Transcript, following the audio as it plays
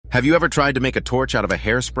Have you ever tried to make a torch out of a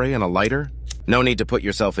hairspray and a lighter? No need to put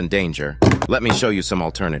yourself in danger. Let me show you some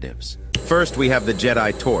alternatives. First, we have the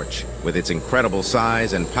Jedi torch. With its incredible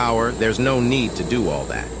size and power, there's no need to do all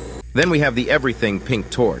that. Then we have the everything pink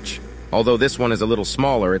torch. Although this one is a little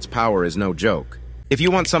smaller, its power is no joke. If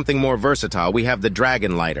you want something more versatile, we have the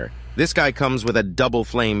dragon lighter. This guy comes with a double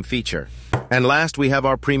flame feature. And last, we have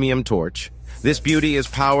our premium torch. This beauty is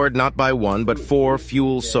powered not by one, but 4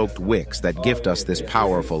 fuel-soaked wicks that gift us this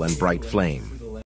powerful and bright flame.